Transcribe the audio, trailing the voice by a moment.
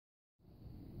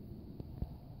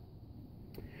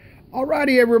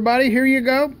Alrighty everybody, here you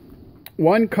go.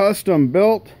 One custom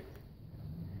built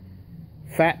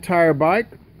fat tire bike.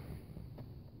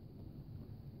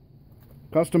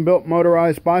 Custom built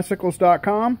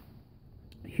motorizedbicycles.com,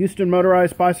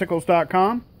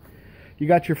 HoustonMotorizedBicycles.com. You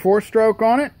got your 4-stroke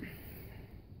on it.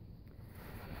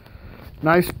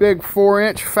 Nice big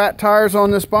 4-inch fat tires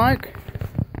on this bike.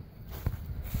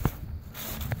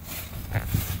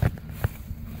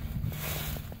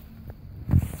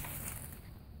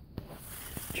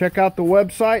 Check out the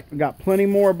website. We've got plenty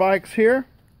more bikes here.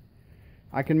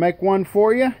 I can make one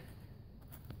for you.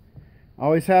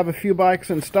 Always have a few bikes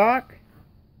in stock.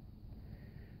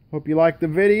 Hope you like the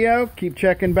video. Keep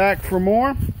checking back for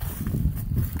more.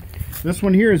 This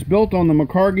one here is built on the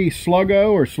McCargy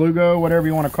Sluggo, or Sluggo, whatever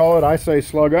you want to call it. I say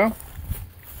Sluggo.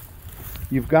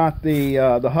 You've got the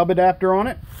hub adapter on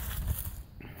it.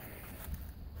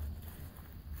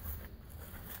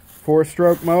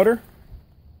 4-stroke motor.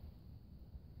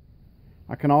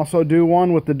 I can also do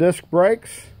one with the disc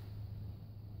brakes.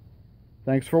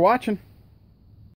 Thanks for watching.